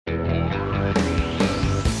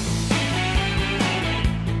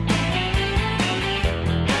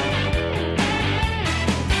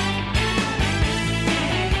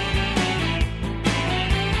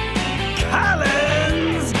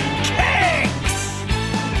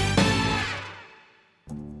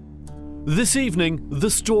This evening,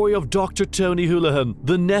 the story of Dr. Tony Holohan,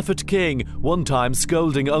 the Neffet King, one-time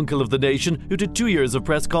scolding uncle of the nation who did 2 years of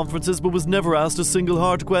press conferences but was never asked a single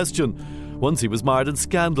hard question. Once he was mired in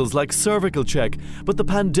scandals like cervical check, but the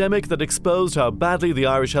pandemic that exposed how badly the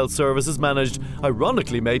Irish Health Services managed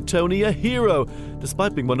ironically made Tony a hero,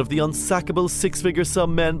 despite being one of the unsackable six-figure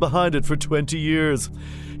sum men behind it for 20 years.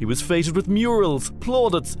 He was feted with murals,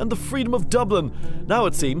 plaudits, and the freedom of Dublin. Now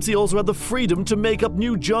it seems he also had the freedom to make up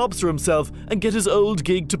new jobs for himself and get his old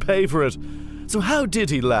gig to pay for it. So how did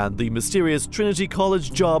he land the mysterious Trinity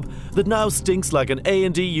College job that now stinks like an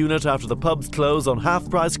A&E unit after the pubs close on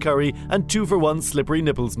half-price curry and 2-for-1 slippery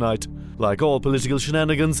nipples night? Like all political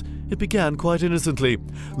shenanigans, it began quite innocently.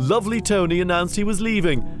 Lovely Tony announced he was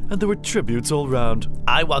leaving, and there were tributes all round.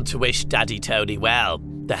 I want to wish Daddy Tony well.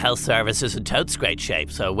 The health service is in totes great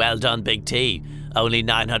shape, so well done, Big T. Only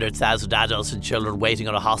 900,000 adults and children waiting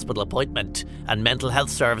on a hospital appointment, and mental health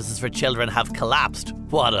services for children have collapsed.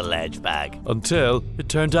 What a ledge bag. Until it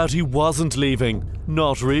turned out he wasn't leaving.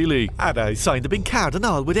 Not really. And I signed a big card and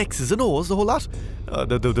all with X's and O's, the whole lot.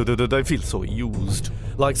 I feel so used.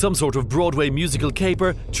 Like some sort of Broadway musical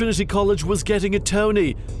caper, Trinity College was getting a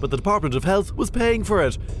Tony, but the Department of Health was paying for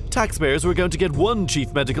it. Taxpayers were going to get one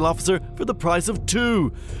chief medical officer for the price of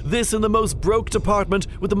 2. This in the most broke department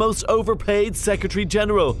with the most overpaid Secretary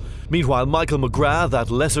General. Meanwhile, Michael McGrath,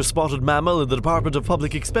 that lesser-spotted mammal in the Department of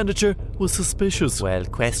Public Expenditure, was suspicious. Well,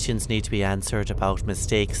 questions need to be answered about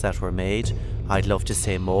mistakes that were made. I'd love to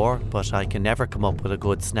say more, but I can never come up with a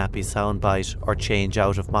good snappy soundbite or change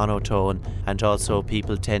out of monotone, and also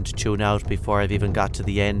people tend to tune out before I've even got to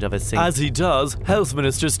the end of a single... As he does, Health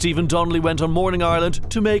Minister Stephen Donnelly went on Morning Ireland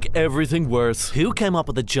to make everything worse. Who came up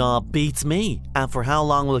with the job beats me, and for how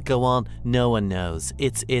long will it go on, no one knows.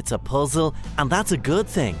 It's a puzzle, and that's a good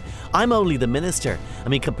thing. I'm only the minister. I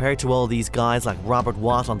mean, compared to all these guys like Robert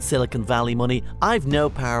Watt on Silicon Valley money, I've no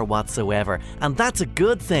power whatsoever, and that's a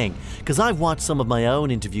good thing, because I've watched some of my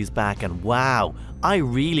own interviews back and wow, I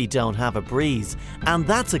really don't have a breeze, and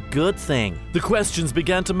that's a good thing. The questions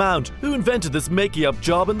began to mount. Who invented this makey-up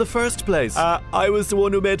job in the first place? I was the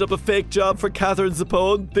one who made up a fake job for Catherine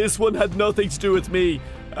Zappone. This one had nothing to do with me.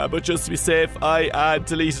 But just to be safe, I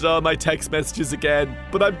deleted all my text messages again.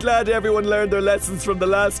 But I'm glad everyone learned their lessons from the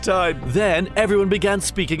last time. Then everyone began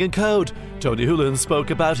speaking in code. Tony Holohan spoke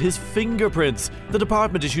about his fingerprints. The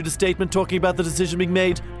department issued a statement talking about the decision being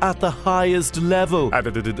made at the highest level.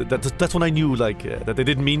 That's when I knew, that they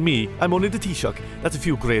didn't mean me. I'm only the Taoiseach. That's a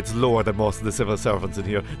few grades lower than most of the civil servants in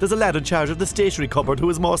here. There's a lad in charge of the stationery cupboard who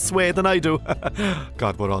has more sway than I do.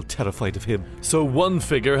 God, we're all terrified of him. So one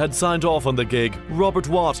figure had signed off on the gig. Robert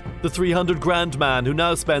Watt, the 300 grand man who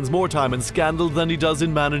now spends more time in scandal than he does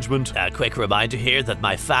in management. A quick reminder here that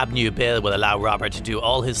my fab new bill will allow Robert to do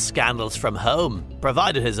all his scandals from home,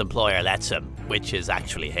 provided his employer lets him, which is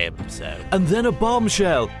actually him, so... And then a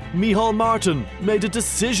bombshell. Micheál Martin made a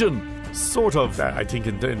decision. Sort of. I think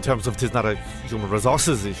in terms of it's not a human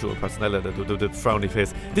resources issue, personnel, the frowny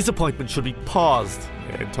face. This appointment should be paused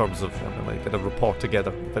in terms of get a report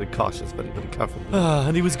together. Very cautious, very, very careful.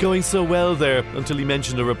 And he was going so well there until he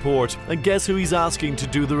mentioned a report. And guess who he's asking to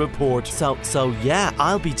do the report? So yeah,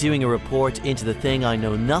 I'll be doing a report into the thing I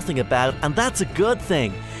know nothing about, and that's a good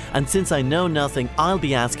thing. And since I know nothing, I'll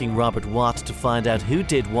be asking Robert Watt to find out who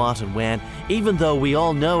did what and when, even though we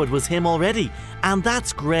all know it was him already. And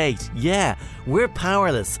that's great. Yeah, we're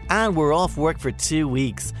powerless and we're off work for 2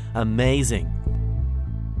 weeks. Amazing.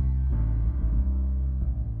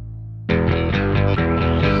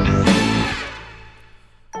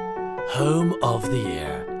 Home of the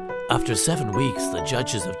Year. After 7 weeks, the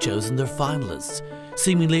judges have chosen their finalists,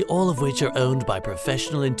 seemingly all of which are owned by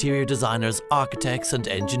professional interior designers, architects and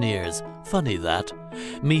engineers. Funny that.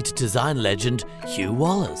 Meet design legend Hugh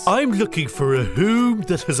Wallace. I'm looking for a home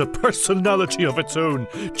that has a personality of its own,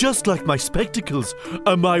 just like my spectacles.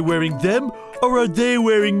 Am I wearing them or are they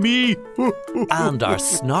wearing me? And our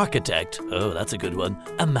snarchitect, oh that's a good one,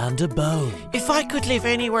 Amanda Bone. If I could live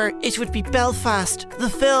anywhere, it would be Belfast, the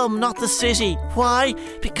film, not the city. Why?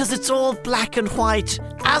 Because it's all black and white,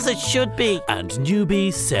 as it should be. And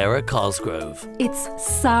newbie Sarah Cosgrove. It's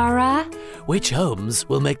Sarah. Which homes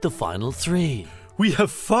will make the final 3? We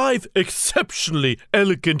have 5 exceptionally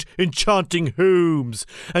elegant, enchanting homes,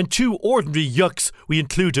 and 2 ordinary yucks we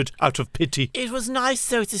included out of pity. It was nice,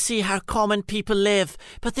 though, to see how common people live,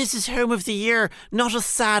 but this is Home of the Year, not a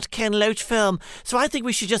sad Ken Loach film, so I think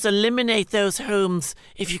we should just eliminate those homes,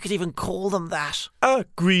 if you could even call them that.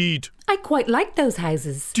 Agreed. I quite like those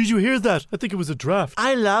houses. Did you hear that? I think it was a draft.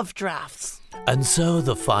 I love drafts. And so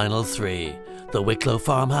the final 3. the Wicklow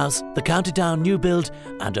farmhouse, the County Down new build,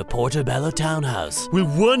 and a Portobello townhouse. Well,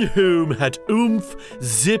 one home had oomph,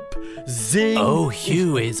 zip, zing. Oh,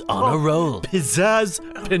 Hugh is on a roll. Pizzazz,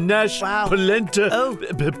 panache, Wow. polenta, Oh.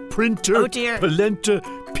 printer, Oh, dear. polenta,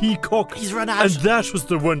 peacock. He's run out. And that was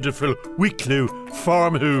the wonderful Wicklow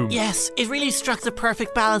farm home. Yes, it really struck the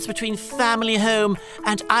perfect balance between family home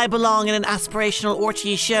and I belong in an aspirational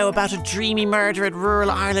RTE show about a dreamy murder in rural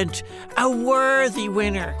Ireland. A worthy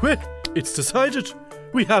winner. Well, it's decided.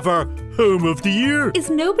 We have our home of the year. Is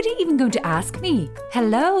nobody even going to ask me?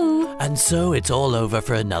 Hello? And so it's all over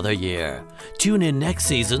for another year. Tune in next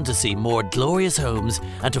season to see more glorious homes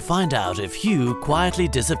and to find out if Hugh quietly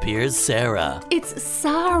disappears Sarah. It's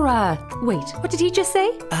Sarah. Wait, what did he just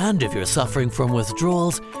say? And if you're suffering from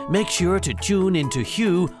withdrawals, make sure to tune into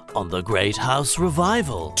Hugh on the Great House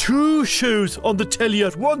Revival. 2 shows on the telly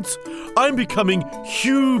at once. I'm becoming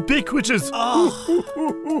ubiquitous.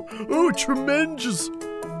 Oh, tremendous.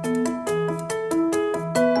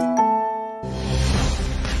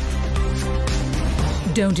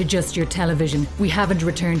 Don't adjust your television. We haven't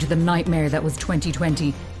returned to the nightmare that was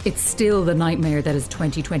 2020. It's still the nightmare that is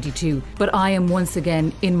 2022. But I am once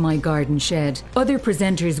again in my garden shed. Other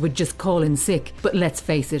presenters would just call in sick. But let's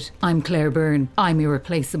face it, I'm Claire Byrne. I'm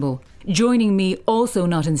irreplaceable. Joining me, also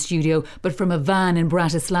not in studio, but from a van in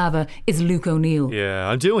Bratislava, is Luke O'Neill. Yeah,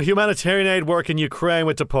 I'm doing humanitarian aid work in Ukraine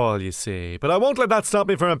with DePaul, you see. But I won't let that stop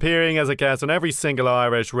me from appearing as a guest on every single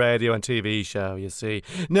Irish radio and TV show, you see.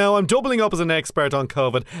 Now, I'm doubling up as an expert on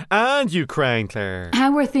COVID and Ukraine, Claire.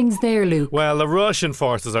 How are things there, Luke? Well, the Russian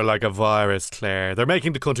forces are like a virus, Claire. They're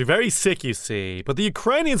making the country very sick, you see. But the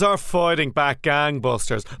Ukrainians are fighting back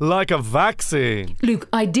gangbusters like a vaccine. Luke,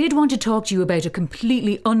 I did want to talk to you about a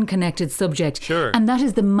completely unconnected subject. Sure. And that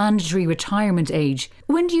is the mandatory retirement age.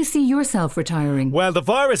 When do you see yourself retiring? Well, the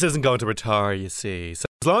virus isn't going to retire, you see. So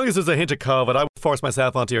as long as there's a hint of COVID, I would force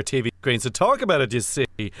myself onto your TV screens to talk about it, you see.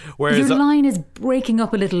 Whereas Your line is breaking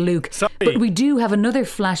up a little, Luke. Sorry. But we do have another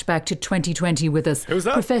flashback to 2020 with us. Who's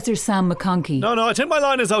that? Professor Sam McConkey. No, I think my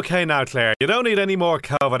line is okay now, Claire. You don't need any more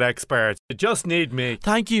COVID experts. You just need me.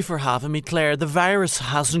 Thank you for having me, Claire. The virus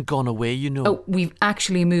hasn't gone away, you know. Oh, we've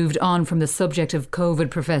actually moved on from the subject of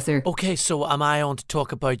COVID, Professor. Okay, so am I on to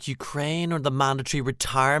talk about Ukraine or the mandatory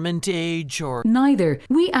retirement age or... Neither.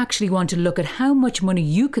 We actually want to look at how much money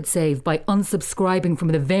you could save by unsubscribing from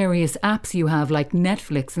the various apps you have like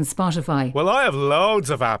Netflix and Spotify. Well, I have loads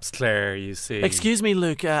of apps, Claire, you see. Excuse me,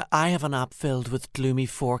 Luke. I have an app filled with gloomy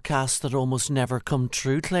forecasts that almost never come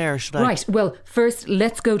true, Claire. Should I... Right, well, first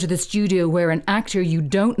let's go to the studio where an actor you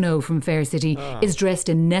don't know from Fair City is dressed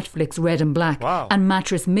in Netflix red and black. Wow. And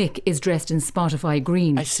Mattress Mick is dressed in Spotify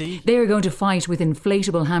green. I see. They're going to fight with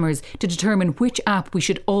inflatable hammers to determine which app we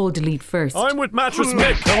should all delete first. I'm with Mattress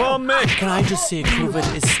Mick. Come on, Mick. Can I just say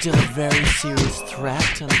COVID is still a very serious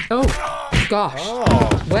threat? And Oh,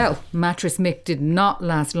 gosh. Well, Mattress Mick did not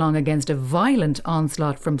last long against a violent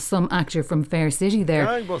onslaught from some actor from Fair City there.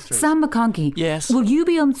 Gangbusters. Sam McConkey. Yes? Will you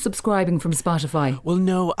be unsubscribing from Spotify? well,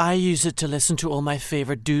 no, I use it to listen to all my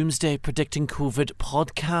favourite doomsday predicting COVID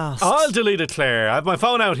podcasts. I'll delete it, Claire. I have my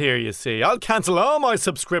phone out here, you see. I'll cancel all my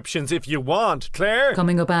subscriptions if you want. Claire?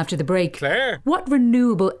 Coming up after the break. Claire? What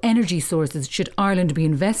renewable energy sources should Ireland be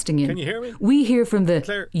investing in? Can you hear me? We hear from the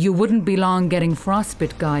Claire? you wouldn't be long getting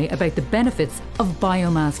frostbite guy about the benefits of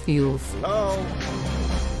biomass fuels. Hello?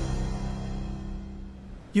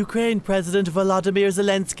 Ukraine President Volodymyr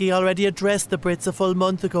Zelensky already addressed the Brits a full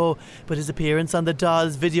month ago, but his appearance on the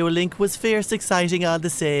Dolls video link was fierce exciting all the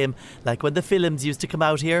same, like when the films used to come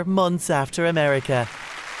out here months after America.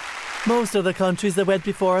 Most of the countries that went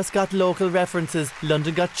before us got local references.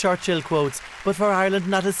 London got Churchill quotes, but for Ireland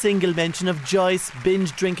not a single mention of Joyce,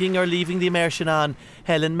 binge drinking or leaving the immersion on.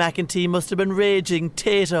 Helen McEntee must have been raging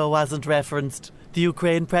Tato wasn't referenced. The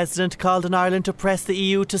Ukraine president called on Ireland to press the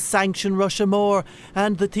EU to sanction Russia more,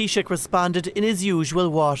 and the Taoiseach responded in his usual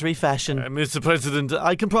watery fashion. Mr. President,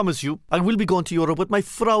 I can promise you, I will be going to Europe with my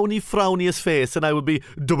frowniest face, and I will be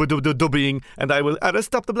dubbing, and I will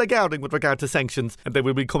stop the blackguarding with regard to sanctions, and they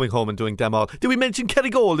will be coming home and doing them all. Did we mention Kerry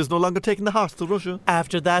Gold is no longer taking the horse to Russia?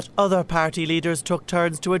 After that, other party leaders took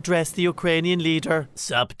turns to address the Ukrainian leader.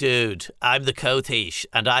 Sup, dude. I'm the co-Taoiseach,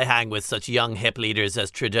 and I hang with such young hip leaders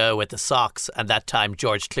as Trudeau with the socks, and that time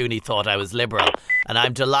George Clooney thought I was liberal, and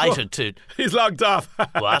I'm delighted to... He's logged off.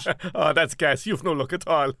 What? Oh, that's gas. You've no look at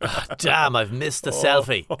all. Damn, I've missed the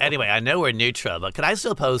selfie. Anyway, I know we're neutral, but can I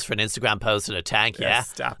still pose for an Instagram post in a tank, yeah? Yes,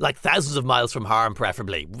 stop. Like thousands of miles from harm,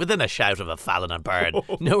 preferably, within a shout of a Fallon and Byrne.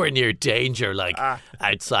 Nowhere near danger, like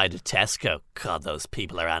outside a Tesco. God, those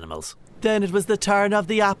people are animals. Then it was the turn of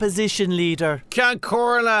the opposition leader.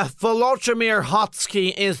 Kankorla, Volodymyr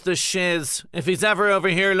Hotsky is the shiz. If he's ever over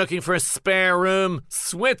here looking for a spare room,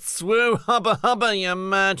 swit swoo hubba hubba, you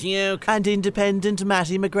mad yoke. And independent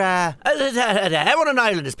Matty McGrath. Everyone on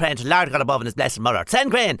Ireland is praying to Lord God above and his blessed mother.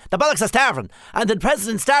 Send grain, the bollocks are starving. And did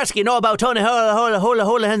President Starsky know about Tony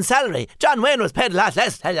Holohan's salary? John Wayne was paid a lot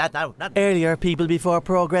less. Tell you that now. Earlier, People Before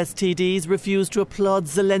Progress TDs refused to applaud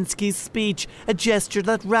Zelensky's speech, a gesture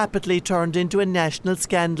that rapidly turned into a national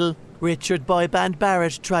scandal. Richard Boyband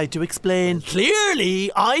Barrett tried to explain.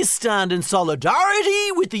 Clearly, I stand in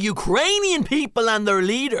solidarity with the Ukrainian people and their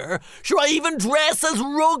leader. Sure, I even dress as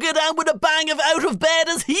rugged and with a bang of out of bed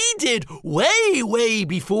as he did way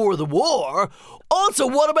before the war. Also,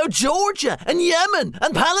 what about Georgia and Yemen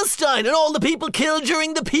and Palestine and all the people killed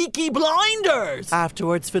during the Peaky Blinders?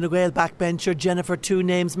 Afterwards, Fine Gael backbencher Jennifer Two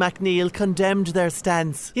Names McNeil condemned their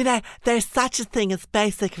stance. You know, there's such a thing as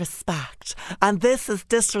basic respect, and this is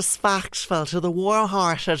disrespectful to the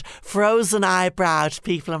warm-hearted, frozen-eyebrowed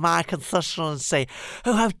people of my constituency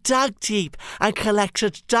who have dug deep and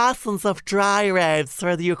collected dozens of dry ribs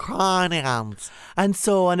for the Ukrainians. And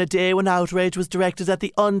so, on a day when outrage was directed at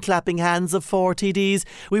the unclapping hands of 4 TDs,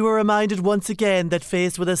 we were reminded once again that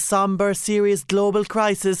faced with a sombre, serious global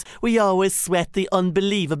crisis, we always sweat the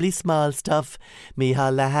unbelievably small stuff.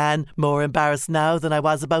 Micheál Lehane, more embarrassed now than I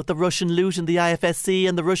was about the Russian loot in the IFSC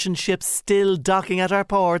and the Russian ships still docking at our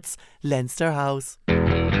ports. Leinster House.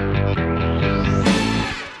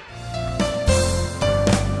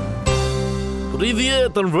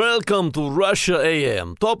 Привет and welcome to Russia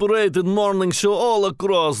AM, top-rated morning show all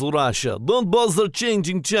across Russia. Don't bother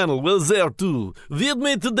changing channel, we're there too. With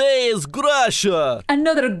me today is Grasha.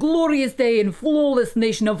 Another glorious day in flawless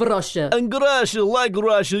nation of Russia. And Grasha, like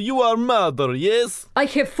Russia, you are mother, yes? I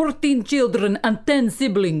have 14 children and 10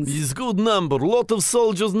 siblings. It's good number. Lot of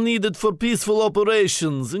soldiers needed for peaceful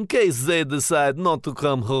operations in case they decide not to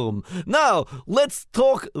come home. Now, let's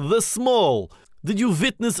talk the small. Did you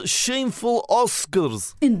witness shameful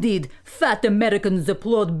Oscars? Indeed, fat Americans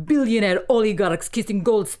applaud billionaire oligarchs kissing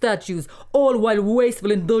gold statues, all while wasteful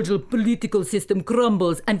indulgent political system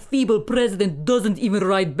crumbles and feeble president doesn't even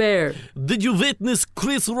ride bear. Did you witness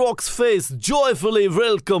Chris Rock's face joyfully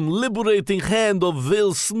welcome liberating hand of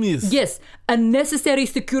Will Smith? Yes, a necessary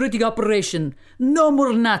security operation. No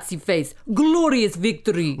more Nazi face. Glorious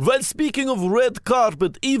victory. While speaking of red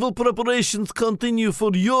carpet, evil preparations continue for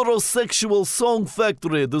Eurosexual Song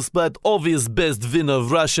Factory, despite obvious best winner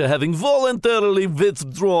Russia having voluntarily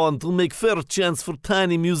withdrawn to make fair chance for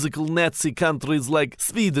tiny musical Nazi countries like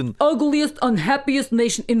Sweden. Ugliest, unhappiest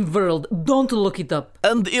nation in world. Don't look it up.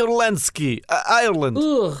 And Irlandsky, Ireland.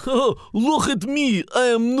 Ugh. Oh, look at me, I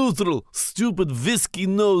am neutral. Stupid whiskey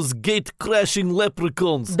nose gate crashing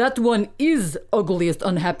leprechauns. That one is ugliest,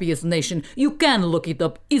 unhappiest nation. You can look it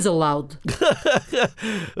up. Is allowed.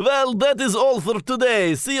 Well, that is all for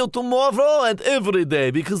today. See you tomorrow and every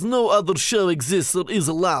day, because no other show exists or is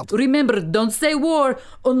allowed. Remember, don't say war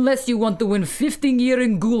unless you want to win 15 years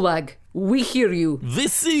in Gulag. We hear you. We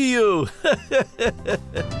see you. Goodbye,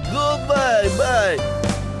 bye.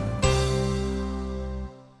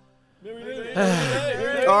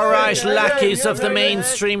 Alright, lackeys of the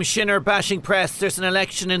mainstream shinner-bashing press, there's an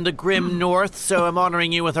election in the grim north, so I'm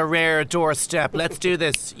honouring you with a rare doorstep. Let's do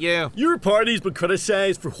this. You. Your party's been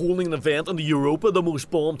criticised for holding an event in the Europa, the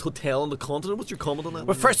most bombed hotel on the continent. What's your comment on that?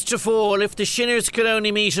 Well, first of all, if the shinners could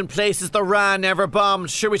only meet in places the Ra never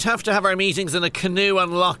bombed, sure, we'd have to have our meetings in a canoe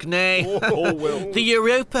on Loch Ness. Oh, well. The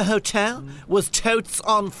Europa Hotel was totes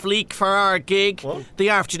on fleek for our gig. What? The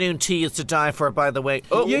afternoon tea is to die for, by the way.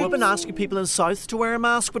 You've been asking people in South to wear a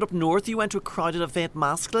mask, but up north you went to a crowded event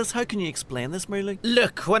maskless. How can you explain this, Merlin?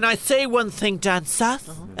 Look, when I say one thing down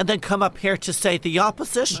south and then come up here to say the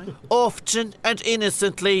opposite, often and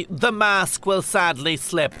innocently, the mask will sadly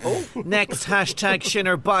slip. Next hashtag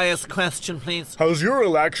Shinner bias question, please. Has your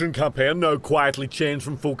election campaign now quietly changed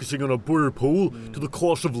from focusing on a Boer poll to the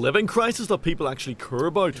cost of living crisis that people actually care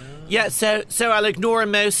about? Yeah, so I'll ignore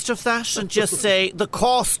most of that and just say the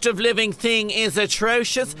cost of living thing is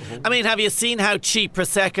atrocious. I mean, have you seen how cheap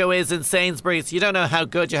Prosecco is in Sainsbury's? You don't know how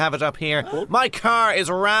good you have it up here. My car is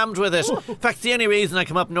rammed with it. In fact, the only reason I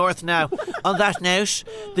come up north now. On that note,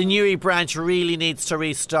 the Newry branch really needs to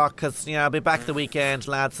restock because, I'll be back the weekend,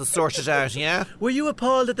 lads, so sort it out, yeah? Were you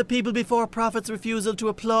appalled at the People Before Profits' refusal to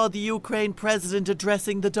applaud the Ukraine president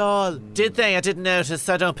addressing the Dáil? Did they? I didn't notice.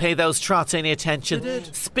 I don't pay those trots any attention. They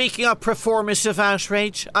did. Speaking of performative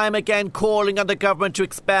outrage, I'm again calling on the government to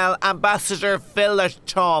expel Ambassador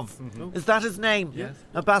Filatov. Is that his name? Yeah.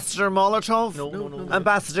 Ambassador Molotov? No.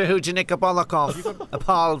 Ambassador Hujanika Bolokov?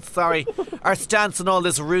 Paul, sorry. Our stance on all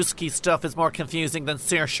this Ruski stuff is more confusing than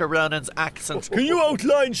Saoirse Ronan's accent. Can you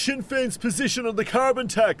outline Sinn Féin's position on the carbon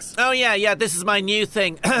tax? Oh, yeah, this is my new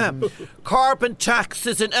thing. Carbon tax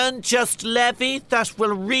is an unjust levy that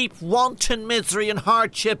will reap wanton misery and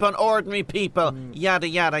hardship on ordinary people. Yada,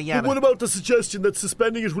 yada, yada. But what about the suggestion that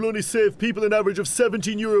suspending it will only save people an average of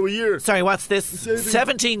 €17 a year? Sorry, what's this?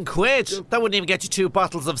 17 quid? That wouldn't even get you 2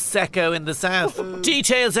 bottles of Secco in the south.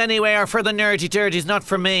 Details anyway are for the nerdy dirties, not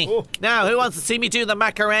for me. Now, who wants to see me do the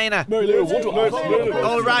Macarena?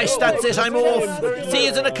 All right, that's it, I'm off. See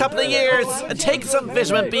you in a couple of years. And take some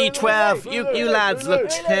vitamin B12. You lads look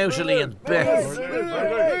totally in bits.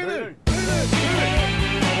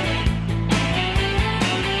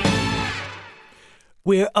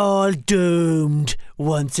 We're all doomed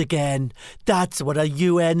once again. That's what a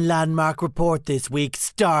UN landmark report this week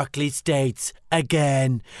starkly states.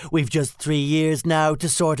 Again. We've just 3 years now to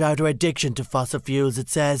sort out our addiction to fossil fuels, it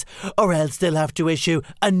says, or else they'll have to issue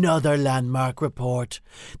another landmark report.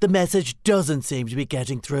 The message doesn't seem to be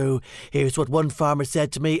getting through. Here's what one farmer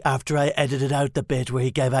said to me after I edited out the bit where he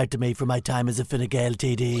gave out to me for my time as a Fine Gael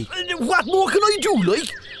TD. What more can I do, like?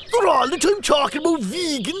 They're all the time talking about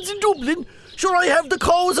vegans in Dublin. Sure, I have the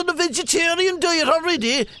cows on the vegetarian diet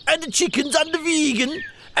already, and the chickens on the vegan,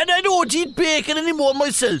 and I don't eat bacon anymore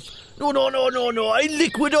myself. No, I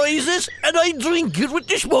liquidise it and I drink it with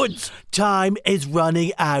the schmuds. Time is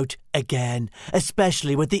running out again,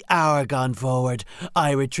 especially with the hour gone forward.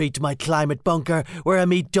 I retreat to my climate bunker where I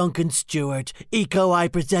meet Duncan Stewart, Eco-Eye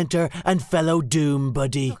presenter and fellow Doom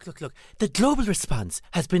buddy. Look. The global response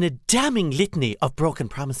has been a damning litany of broken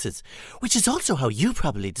promises, which is also how you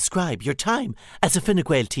probably describe your time as a Fine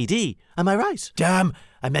Gael TD. Am I right? Damn,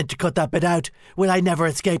 I meant to cut that bit out. Will I never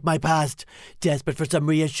escape my past? Desperate for some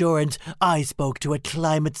reassurance, I spoke to a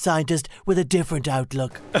climate scientist with a different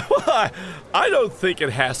outlook. I don't think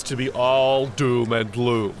it has to be all doom and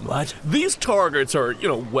gloom. What? These targets are,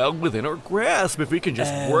 well within our grasp. If we can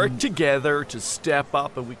just work together to step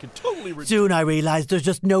up, and we can totally... Soon I realised there's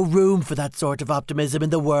just no room for that sort of optimism in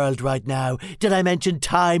the world right now. Did I mention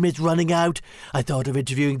time is running out? I thought of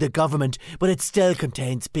interviewing the government, but it still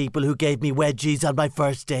contains people who gave me wedgies on my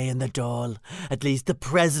first day in the Dáil. At least the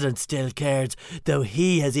president still cares, though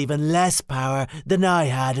he has even less power than I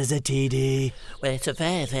had as a TD. Well, it's a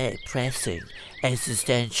very, very pressing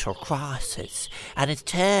existential crisis, and it's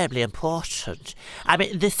terribly important. I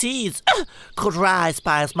mean, the seas could rise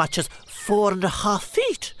by as much as 4.5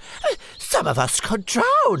 feet. Some of us could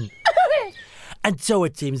drown. And so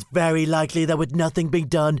it seems very likely that with nothing being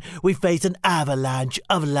done, we face an avalanche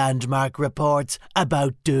of landmark reports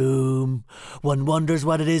about doom. One wonders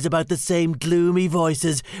what it is about the same gloomy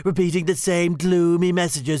voices repeating the same gloomy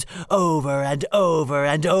messages over and over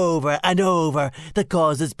and over and over that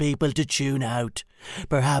causes people to tune out.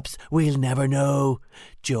 Perhaps we'll never know.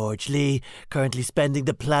 George Lee, currently spending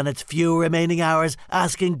the planet's few remaining hours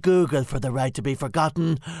asking Google for the right to be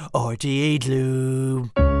forgotten, RTE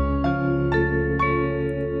gloom.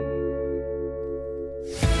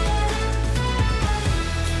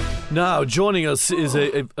 Now, joining us is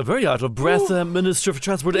a very out-of-breath Minister for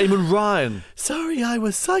Transport, Eamon Ryan. Sorry, I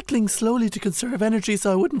was cycling slowly to conserve energy so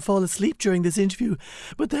I wouldn't fall asleep during this interview.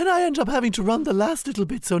 But then I ended up having to run the last little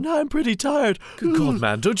bit, so now I'm pretty tired. Good God,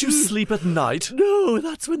 man, don't you sleep at night? No,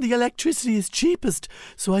 that's when the electricity is cheapest.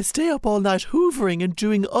 So I stay up all night hoovering and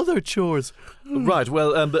doing other chores. Right,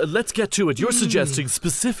 well, let's get to it. You're suggesting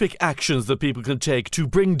specific actions that people can take to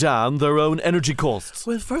bring down their own energy costs.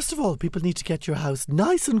 Well, first of all, people need to get your house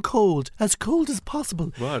nice and cold as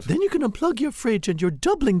possible. Right. Then you can unplug your fridge and you're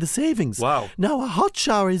doubling the savings. Wow. Now, a hot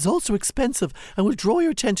shower is also expensive and will draw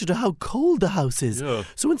your attention to how cold the house is. Yeah.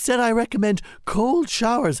 So instead, I recommend cold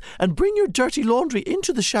showers and bring your dirty laundry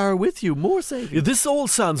into the shower with you. More savings. Yeah, this all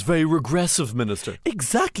sounds very regressive, Minister.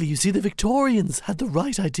 Exactly. You see, the Victorians had the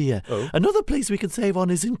right idea. Oh. Another place we can save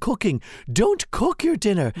on is in cooking. Don't cook your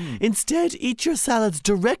dinner. Instead, eat your salads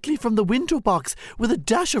directly from the window box with a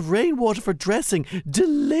dash of rainwater for dressing.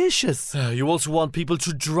 Delicious. You also want people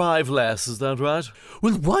to drive less, is that right?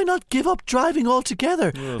 Well, why not give up driving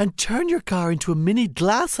altogether and turn your car into a mini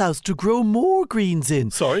glasshouse to grow more greens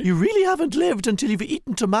in? Sorry? You really haven't lived until you've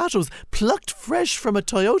eaten tomatoes plucked fresh from a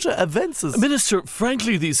Toyota Avensis. Minister,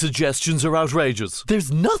 frankly, these suggestions are outrageous.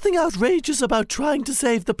 There's nothing outrageous about trying to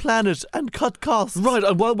save the planet and cut costs. Right,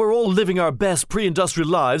 and while we're all living our best pre-industrial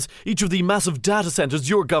lives, each of the massive data centres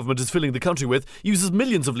your government is filling the country with uses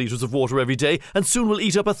millions of litres of water every day and soon will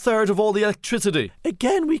eat up a third of all the electricity.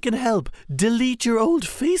 Again, we can help. Delete your old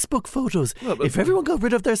Facebook photos. If everyone got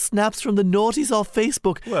rid of their snaps from the naughties off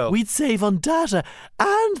Facebook, we'd save on data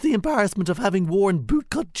and the embarrassment of having worn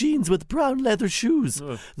bootcut jeans with brown leather shoes.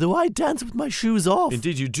 Though I dance with my shoes off.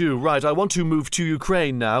 Indeed you do. Right, I want to move to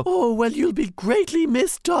Ukraine now. Oh, well, you'll be greatly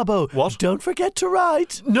missed, Dobbo. What? Don't forget to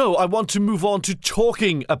write. No, I want to move on to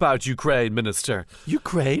talking about Ukraine, Minister.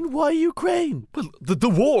 Ukraine? Why Ukraine? Well, the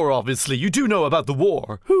war, obviously. You do know about the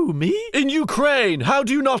war. Who, me? In Ukraine! How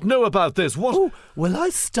do you not know about this? What? Oh, well, I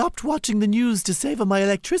stopped watching the news to save on my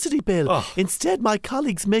electricity bill. Instead, my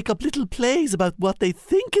colleagues make up little plays about what they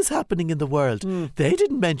think is happening in the world. They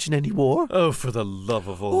didn't mention any war. Oh, for the love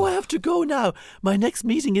of all. Oh, I have to go now. My next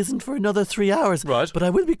meeting isn't for another 3 hours. Right. But I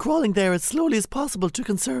will be crawling there as slowly as possible to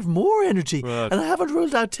conserve more energy. Right. And I haven't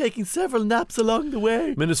ruled out taking several naps along the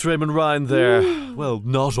way. Minister Raymond Ryan there. Well,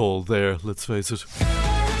 not all there, let's face it.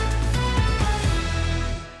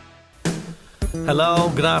 Hello,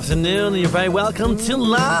 good afternoon, and you're very welcome to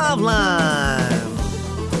Love Line.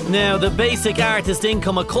 Now, the basic artist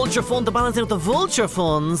income, a culture fund to balance out the vulture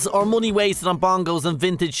funds, or money wasted on bongos and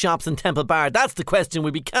vintage shops in Temple Bar? That's the question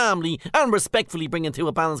we'll be calmly and respectfully bringing to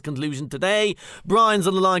a balanced conclusion today. Brian's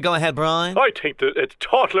on the line. Go ahead, Brian. I think that it's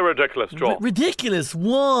totally ridiculous, Joe. Ridiculous?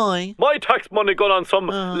 Why? My tax money gone on some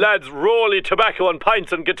lads' rolly tobacco and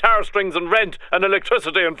pints and guitar strings and rent and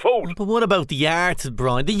electricity and food. But what about the art,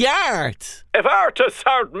 Brian? The art! If artists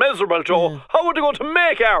aren't miserable, Joe, how are they going to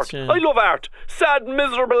make art? I love art. Sad,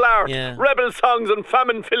 miserable art. Rebel songs and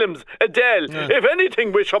famine films. Adele. If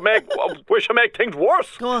anything, we should make things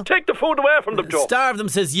worse. Go on. Take the food away from them, Joe. Starve them,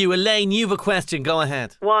 says you. Elaine, you've a question. Go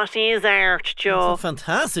ahead. What is art, Joe? That's a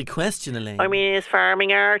fantastic question, Elaine. I mean, is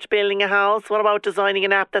farming art, building a house? What about designing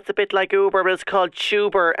an app that's a bit like Uber, but it's called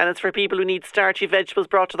Tuber, and it's for people who need starchy vegetables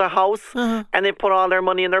brought to their house, and they put all their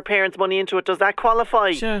money and their parents' money into it? Does that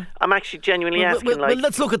qualify? Sure. I'm actually genuinely asking. Well,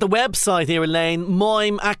 let's look at the website here, Elaine.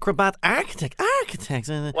 Mime Acrobat Architects.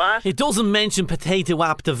 What? It doesn't mention potato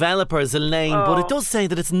app developers, Elaine, but it does say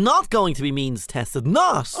that it's not going to be means tested.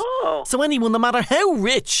 Not. So anyone, no matter how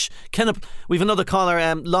rich, can. We've another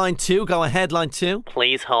caller. Line 2. Go ahead, line 2.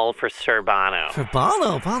 Please hold for Sir Bono. For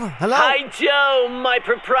Bono. Hello. Hi, Joe. My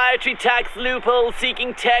proprietary tax loophole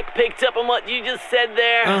seeking tech picked up on what you just said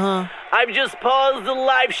there. I've just paused the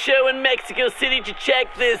live show in Mexico City to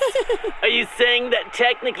check this. Are you saying that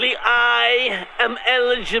technically I am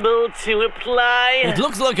eligible to apply? It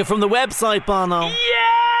looks like it from the website, Bono. Yeah!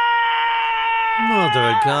 Mother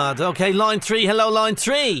of God. Okay, line 3. Hello, line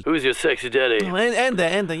 3. Who's your sexy daddy? End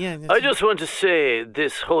there, yeah. I just want to say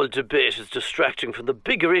this whole debate is distracting from the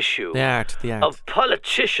bigger issue The art. of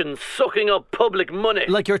politicians sucking up public money.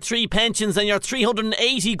 Like your 3 pensions and your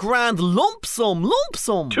 380 grand lump sum.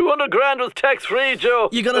 200 grand was tax-free, Joe.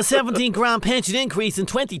 You got a 17 grand pension increase in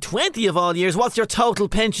 2020 of all years. What's your total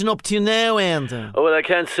pension up to now, Enda? Oh, well, I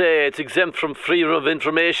can't say. It's exempt from freedom of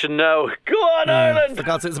information now. Go on, Ireland! For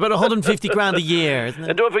God's sake, it's about 150 grand a year, isn't it?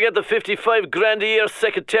 And don't forget the 55 grand a year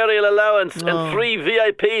secretarial allowance and free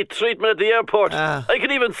VIP treatment at the airport. I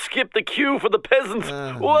can even skip the queue for the peasants.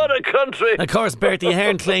 What a country! Of course, Bertie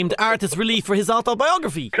Ahern claimed artist relief for his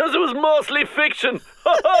autobiography. Because it was mostly fiction.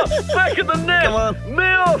 Back in the net. Come on.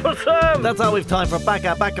 Mayo for Sam. That's all we've time for. Back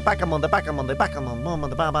on Monday, back on Monday, ba.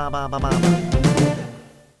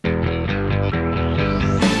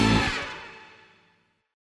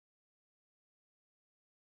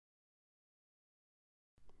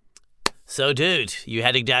 So, dude, you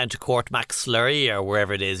heading down to Court MacSlurry or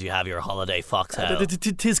wherever it is you have your holiday foxhole?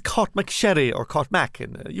 Tis Court MacSherry or Court Mac,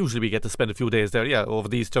 and usually we get to spend a few days there, over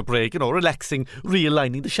the Easter break, relaxing,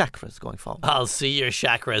 realigning the chakras going forward. I'll see your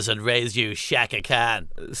chakras and raise you Shaka Khan.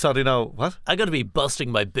 Sorry, no, what? I'm going to be busting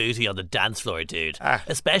my booty on the dance floor, dude.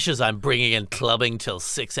 Especially as I'm bringing in clubbing till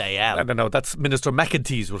 6 a.m. No, that's Minister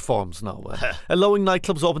McEntee's reforms now. Allowing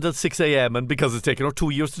nightclubs open till 6 a.m, and because it's taken her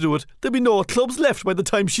 2 years to do it, there'll be no clubs left by the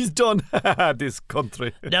time she's done. This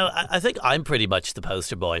country. No, I think I'm pretty much the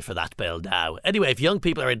poster boy for that bill now. Anyway, if young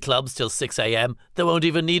people are in clubs till 6 a.m, they won't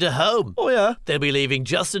even need a home. Oh, yeah? They'll be leaving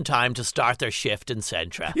just in time to start their shift in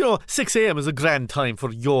Centra. 6 a.m. is a grand time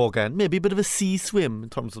for yoga and maybe a bit of a sea swim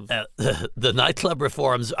in terms of... The nightclub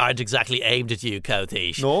reforms aren't exactly aimed at you,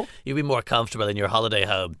 Couthish. No? You'll be more comfortable in your holiday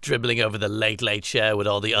home, dribbling over the late show with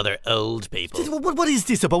all the other old people. What is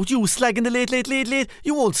this about you slagging the late?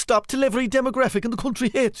 You won't stop till every demographic in the country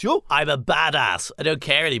hates you. I'm a badass. I don't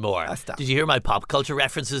care anymore. Did you hear my pop culture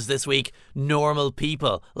references this week? Normal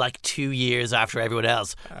people, like 2 years after everyone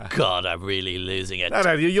else. God, I'm really losing it.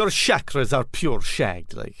 No, your chakras are pure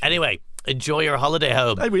shagged. Like. Anyway, enjoy your holiday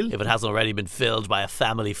home. I will. If it hasn't already been filled by a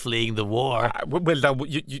family fleeing the war. Well, now,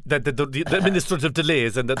 the administrative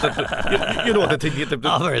delays and you know the thing.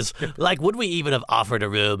 Offers. Like, would we even have offered a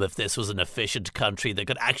room if this was an efficient country that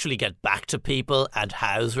could actually get back to people and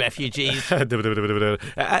house refugees?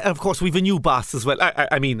 Of course, we've a new boss as well.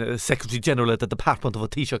 I mean, Secretary General at the Department of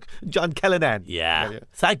Taoiseach, John Callanan. Yeah.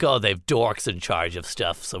 Thank God they've dorks in charge of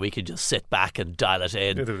stuff so we can just sit back and dial it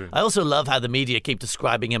in. I also love how the media keep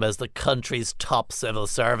describing him as the country's top civil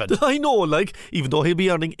servant. I know, like, even though he'll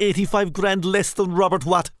be earning 85 grand less than Robert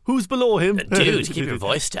Watt, who's below him. Dude, keep your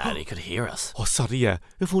voice down, he could hear us. Oh, sorry, yeah.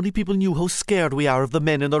 If only people knew how scared we are of the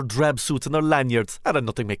men in their drab suits and their lanyards. And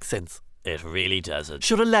nothing makes sense. It really doesn't.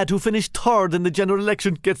 Sure, a lad who finished third in the general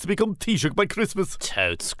election gets to become Taoiseach by Christmas.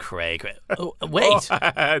 Totes Craig. Oh, wait.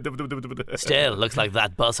 Still, looks like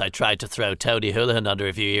that bus I tried to throw Tony Houlihan under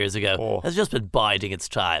a few years ago has just been biding its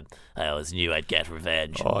time. I always knew I'd get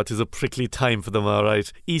revenge. Oh, it is a prickly time for them, all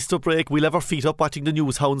right. Easter break, we'll have our feet up watching the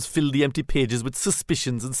news hounds fill the empty pages with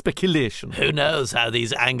suspicions and speculation. Who knows how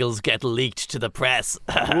these angles get leaked to the press?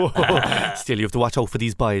 Still, you have to watch out for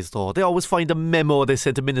these boys, though. They always find a memo they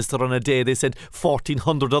sent a minister on a day. They sent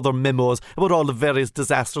 1,400 other memos about all the various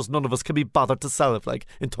disasters none of us can be bothered to solve, like,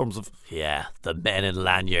 in terms of... Yeah, the men in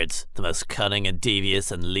lanyards, the most cunning and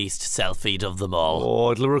devious and least selfied of them all.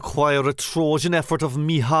 Oh, it'll require a Trojan effort of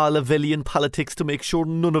Machiavellian politics to make sure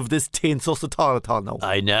none of this taints us at all now.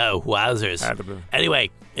 I know, wowzers. Anyway,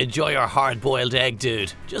 enjoy your hard-boiled egg,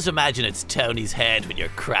 dude. Just imagine it's Tony's head when you're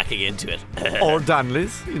cracking into it. Or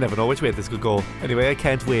Donnelly's. You never know which way this could go. Anyway, I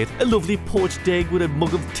can't wait. A lovely poached egg with a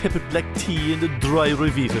mug of tepid black tea and a dry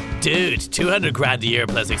Rivita. Dude, 200 grand a year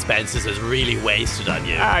plus expenses is really wasted on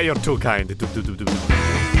you. You're too kind.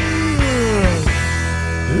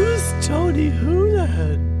 Who's Tony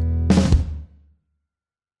Houlihan?